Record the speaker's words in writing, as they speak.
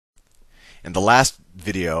In the last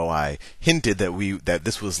video, I hinted that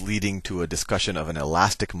this was leading to a discussion of an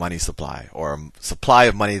elastic money supply, or a supply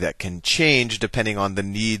of money that can change depending on the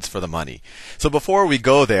needs for the money. So before we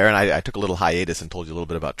go there, and I took a little hiatus and told you a little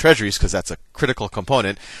bit about treasuries because that's a critical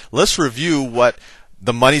component, let's review what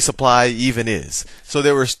the money supply even is. So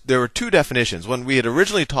there were two definitions. When we had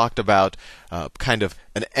originally talked about kind of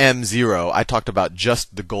an M0, I talked about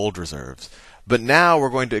just the gold reserves. But now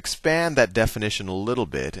we're going to expand that definition a little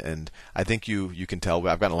bit, and I think you can tell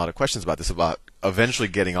I've gotten a lot of questions about this, about eventually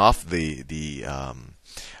getting off a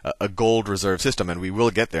gold reserve system, and we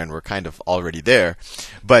will get there, and we're kind of already there.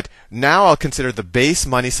 But now I'll consider the base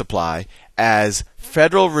money supply as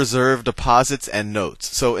Federal Reserve deposits and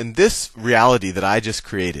notes. So in this reality that I just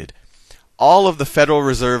created, all of the Federal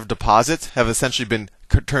Reserve deposits have essentially been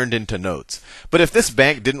turned into notes. But if this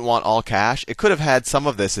bank didn't want all cash, it could have had some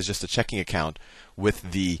of this as just a checking account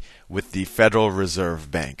with the Federal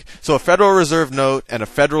Reserve Bank. So a Federal Reserve note and a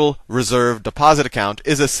Federal Reserve deposit account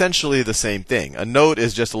is essentially the same thing. A note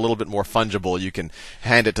is just a little bit more fungible. You can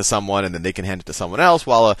hand it to someone and then they can hand it to someone else,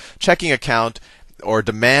 while a checking account or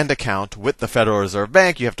demand account with the Federal Reserve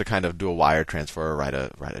Bank, you have to kind of do a wire transfer or write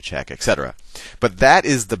a check, etc. But that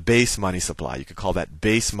is the base money supply. You could call that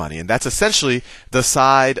base money, and that's essentially the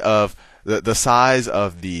size of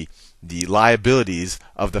the liabilities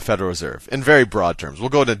of the Federal Reserve in very broad terms. We'll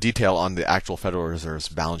go into detail on the actual Federal Reserve's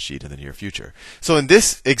balance sheet in the near future. So in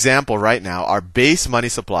this example right now, our base money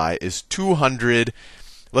supply is 200.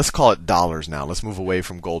 Let's call it dollars now. Let's move away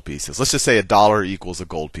from gold pieces. Let's just say a dollar equals a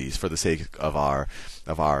gold piece for the sake of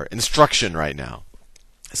our instruction right now.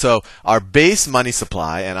 So our base money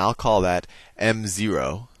supply, and I'll call that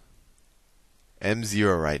M0.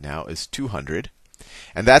 M0 right now is 200.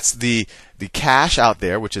 And that's the cash out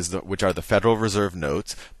there, which are the Federal Reserve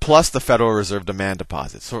notes, plus the Federal Reserve demand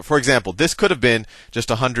deposits. So for example, this could have been just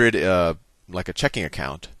 100 like a checking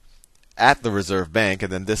account at the Reserve Bank,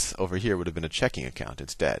 and then this over here would have been a checking account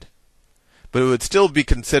instead. But it would still be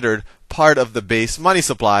considered part of the base money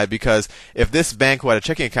supply, because if this bank who had a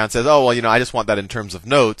checking account says, oh, well, I just want that in terms of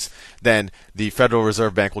notes, then the Federal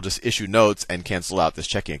Reserve Bank will just issue notes and cancel out this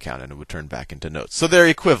checking account, and it would turn back into notes. So they're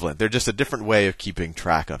equivalent. They're just a different way of keeping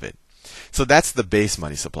track of it. So that's the base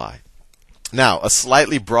money supply. Now, a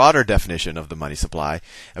slightly broader definition of the money supply,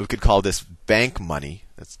 and we could call this bank money.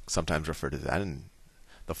 That's sometimes referred to that, and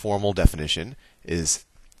the formal definition is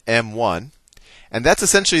M1. And that's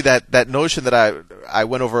essentially that notion that I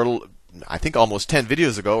went over, I think almost 10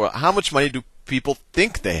 videos ago. How much money do people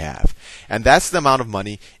think they have? And that's the amount of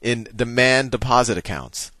money in demand deposit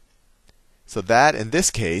accounts. So that, in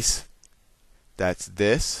this case, that's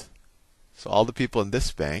this. So all the people in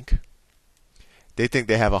this bank, they think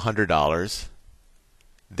they have $100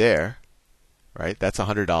 there, right? That's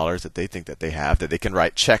 $100 that they think that they have, that they can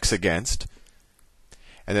write checks against.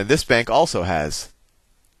 And then this bank also has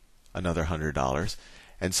another $100.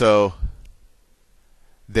 And so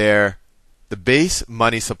the base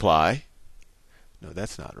money supply, no,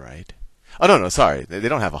 that's not right. Oh, no, sorry. They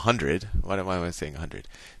don't have 100. Why am I saying 100?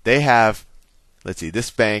 They have, let's see,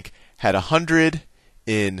 this bank had 100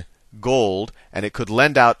 in gold, and it could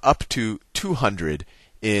lend out up to 200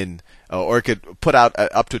 in, or it could put out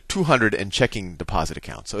up to 200 in checking deposit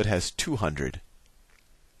accounts. So it has 200.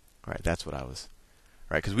 All right, that's what I was.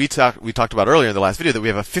 Right, because we talked about earlier in the last video that we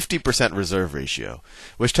have a 50% reserve ratio,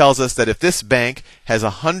 which tells us that if this bank has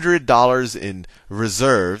 $100 in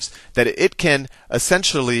reserves, that it can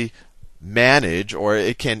essentially manage, or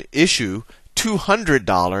it can issue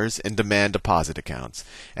 $200 in demand deposit accounts.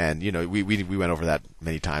 And we went over that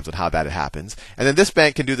many times on how that happens. And then this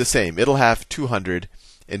bank can do the same. It'll have 200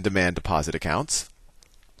 in demand deposit accounts.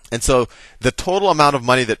 And so the total amount of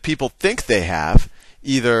money that people think they have,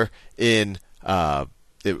 either in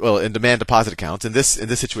in demand deposit accounts. In this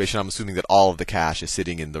situation, I'm assuming that all of the cash is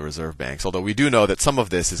sitting in the reserve banks, although we do know that some of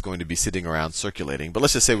this is going to be sitting around circulating. But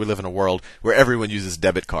let's just say we live in a world where everyone uses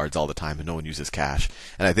debit cards all the time and no one uses cash.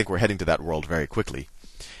 And I think we're heading to that world very quickly.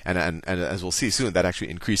 And as we'll see soon, that actually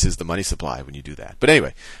increases the money supply when you do that. But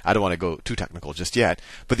anyway, I don't want to go too technical just yet.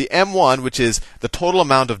 But the M1, which is the total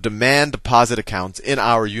amount of demand deposit accounts in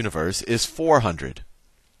our universe, is 400.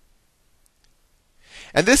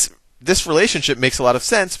 And this relationship makes a lot of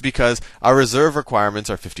sense because our reserve requirements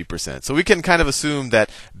are 50%. So we can kind of assume that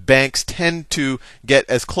banks tend to get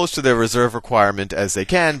as close to their reserve requirement as they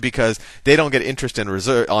can because they don't get interest in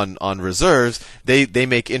on reserves. They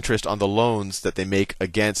make interest on the loans that they make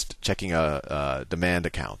against checking demand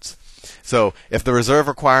accounts. So if the reserve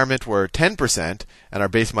requirement were 10% and our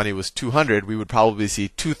base money was 200, we would probably see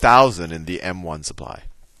 2,000 in the M1 supply.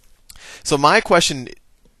 So my question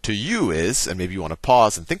to you is, and maybe you want to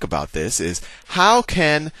pause and think about this, is how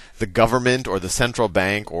can the government or the central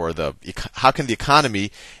bank or how can the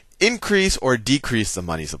economy increase or decrease the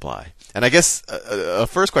money supply? And I guess a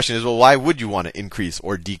first question is, well, why would you want to increase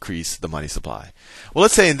or decrease the money supply? Well,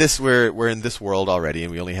 let's say we're in this world already,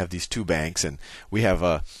 and we only have these two banks, and we have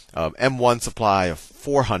a M1 supply of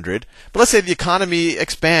 400. But let's say the economy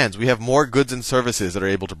expands. We have more goods and services that are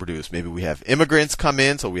able to produce. Maybe we have immigrants come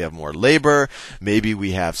in, so we have more labor. Maybe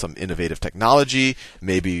we have some innovative technology.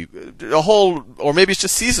 Maybe or maybe it's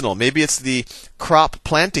just seasonal. Maybe it's the crop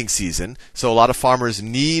planting season, so a lot of farmers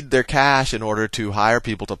need their cash in order to hire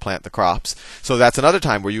people to plant the crops. So that's another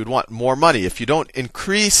time where you would want more money. If you don't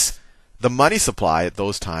increase the money supply at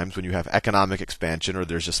those times when you have economic expansion or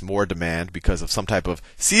there's just more demand because of some type of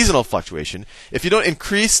seasonal fluctuation, if you don't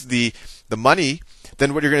increase the money,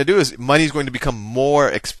 then what you're going to do is money is going to become more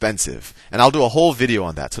expensive. And I'll do a whole video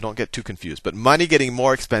on that, so don't get too confused. But money getting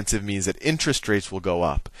more expensive means that interest rates will go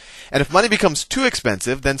up. And if money becomes too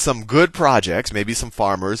expensive, then some good projects, maybe some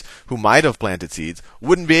farmers who might have planted seeds,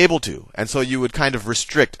 wouldn't be able to. And so you would kind of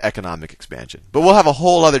restrict economic expansion. But we'll have a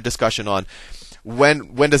whole other discussion on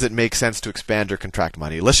when does it make sense to expand or contract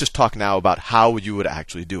money. Let's just talk now about how you would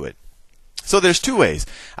actually do it. So there's two ways.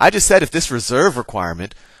 I just said if this reserve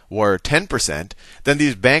requirement were 10%, then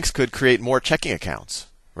these banks could create more checking accounts,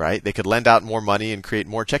 right? They could lend out more money and create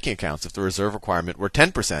more checking accounts if the reserve requirement were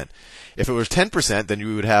 10%. If it was 10%, then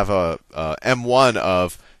you would have a M1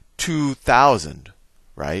 of 2,000,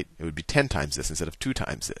 right? It would be 10 times this instead of 2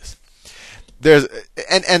 times this. And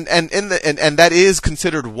that is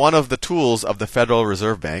considered one of the tools of the Federal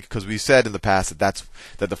Reserve Bank, because we said in the past that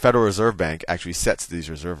the Federal Reserve Bank actually sets these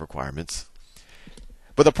reserve requirements.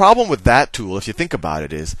 But the problem with that tool, if you think about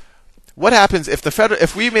it, is what happens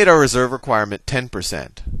if we made our reserve requirement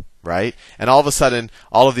 10%, right? And all of a sudden,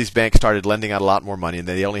 all of these banks started lending out a lot more money, and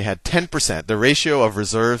they only had 10%. The ratio of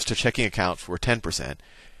reserves to checking accounts were 10%.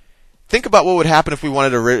 Think about what would happen if we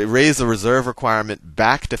wanted to raise the reserve requirement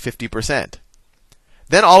back to 50%.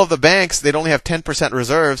 Then all of the banks, they'd only have 10%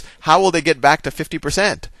 reserves. How will they get back to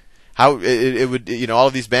 50%? How it would, all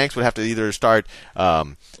of these banks would have to either start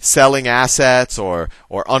selling assets or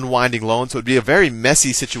unwinding loans. So it would be a very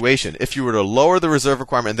messy situation. If you were to lower the reserve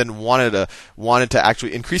requirement and then wanted to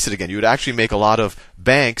actually increase it again, you would actually make a lot of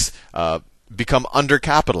banks become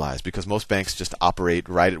undercapitalized, because most banks just operate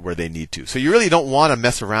right at where they need to. So you really don't want to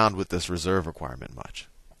mess around with this reserve requirement much.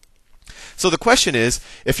 So the question is,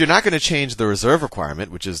 if you're not going to change the reserve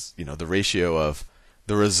requirement, which is the ratio of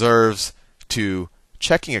the reserves to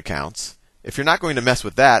checking accounts, if you're not going to mess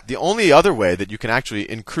with that, the only other way that you can actually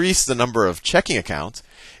increase the number of checking accounts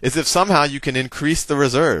is if somehow you can increase the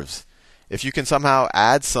reserves. If you can somehow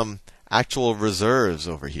add some actual reserves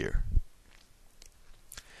over here.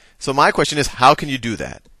 So my question is, how can you do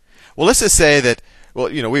that? Well, let's just say that,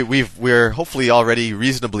 we're hopefully already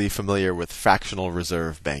reasonably familiar with fractional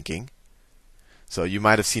reserve banking. So you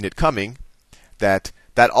might have seen it coming, that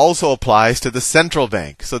also applies to the central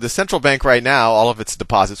bank. So the central bank right now, all of its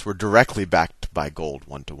deposits were directly backed by gold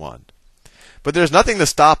 1-to-1. But there's nothing to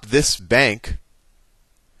stop this bank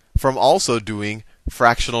from also doing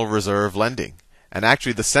fractional reserve lending. And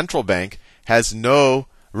actually the central bank has no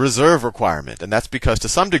reserve requirement, and that's because to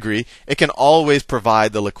some degree it can always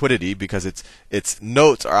provide the liquidity because its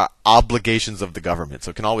notes are obligations of the government,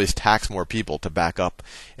 so it can always tax more people to back up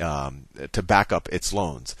its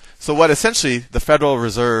loans. So what essentially the Federal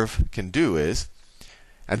Reserve can do is,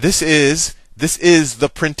 and this is the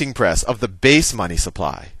printing press of the base money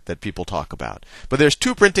supply that people talk about. But there's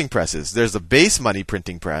two printing presses. There's the base money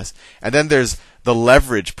printing press, and then there's the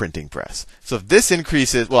leverage printing press. So if this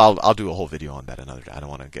increases, well, I'll do a whole video on that another day. I don't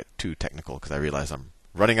want to get too technical because I realize I'm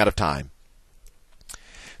running out of time.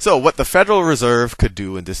 So what the Federal Reserve could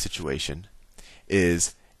do in this situation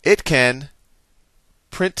is it can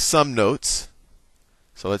print some notes.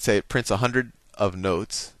 So let's say it prints 100 of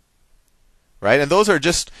notes. Right? And those are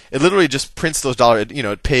it literally just prints those dollars.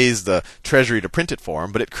 It pays the Treasury to print it for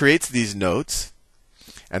them, but it creates these notes.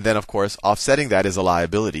 And then, of course, offsetting that is a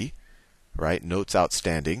liability, right? Notes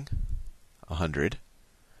outstanding, 100,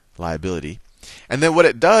 liability. And then what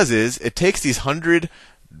it does is it takes these $100.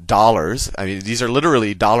 I mean, these are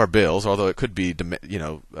literally dollar bills, although it could be,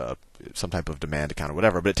 some type of demand account or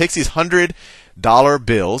whatever. But it takes these $100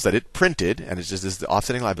 bills that it printed, and it's just this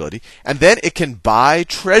offsetting liability, and then it can buy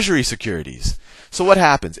Treasury securities. So what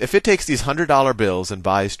happens if it takes these $100 bills and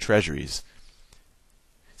buys Treasuries?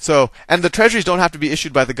 So, and the treasuries don't have to be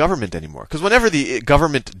issued by the government anymore. Because whenever the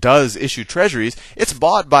government does issue treasuries, it's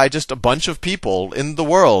bought by just a bunch of people in the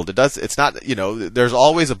world. It's not, there's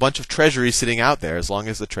always a bunch of treasuries sitting out there as long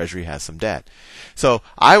as the treasury has some debt. So,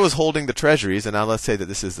 I was holding the treasuries, and now let's say that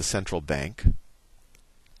this is the central bank.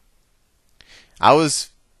 I was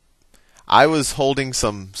holding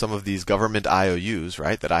some of these government IOUs,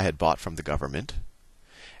 right, that I had bought from the government.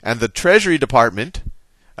 And the Treasury Department,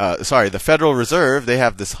 the Federal Reserve, they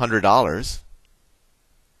have this $100.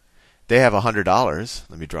 They have $100.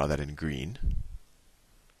 Let me draw that in green.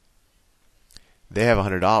 They have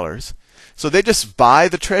 $100. So they just buy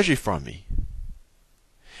the treasury from me.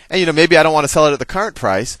 And maybe I don't want to sell it at the current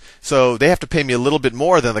price, so they have to pay me a little bit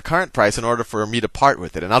more than the current price in order for me to part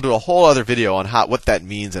with it. And I'll do a whole other video on what that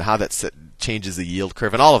means and how that changes the yield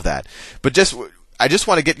curve and all of that. But I just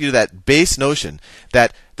want to get you to that base notion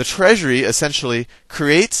that the Treasury essentially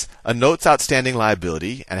creates a notes outstanding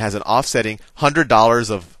liability and has an offsetting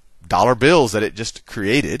 $100 of dollar bills that it just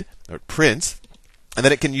created or prints, and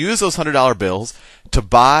then it can use those $100 bills to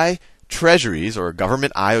buy treasuries or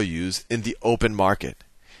government IOUs in the open market.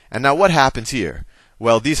 And now what happens here?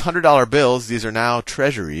 Well, these $100 bills, these are now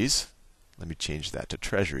treasuries. Let me change that to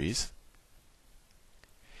treasuries.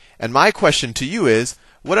 And my question to you is,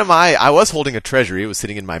 I was holding a treasury, it was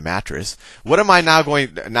sitting in my mattress. What am I now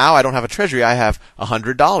now I don't have a treasury, I have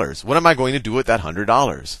 $100. What am I going to do with that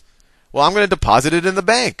 $100? Well, I'm going to deposit it in the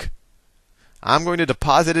bank.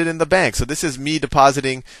 So this is me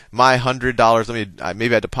depositing my $100.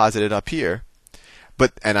 Maybe I deposit it up here.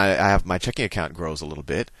 And I have my checking account grows a little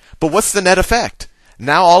bit. But what's the net effect?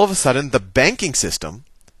 Now all of a sudden the banking system,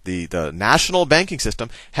 the national banking system,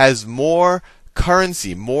 has more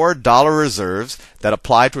currency, more dollar reserves that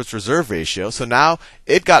apply to its reserve ratio. So now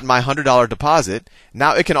it got my $100 deposit.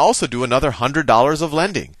 Now it can also do another $100 of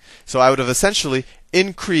lending. So I would have essentially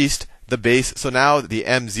increased the base. So now the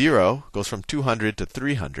M0 goes from 200 to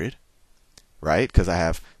 300, right? Because I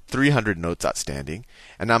have 300 notes outstanding.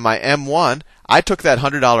 And now my M1, I took that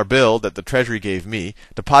 $100 bill that the Treasury gave me,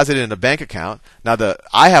 deposited it in a bank account. Now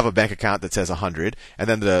I have a bank account that says 100, and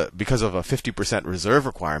then because of a 50% reserve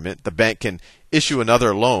requirement, the bank can issue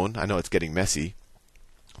another loan. I know it's getting messy,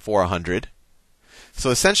 for 100. So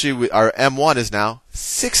essentially, our M1 is now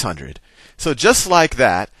 600. So just like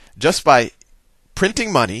that, just by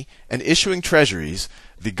printing money and issuing treasuries,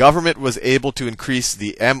 the government was able to increase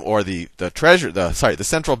the the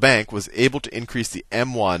central bank was able to increase the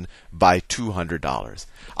M1 by $200.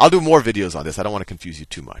 I'll do more videos on this. I don't want to confuse you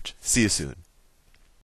too much. See you soon.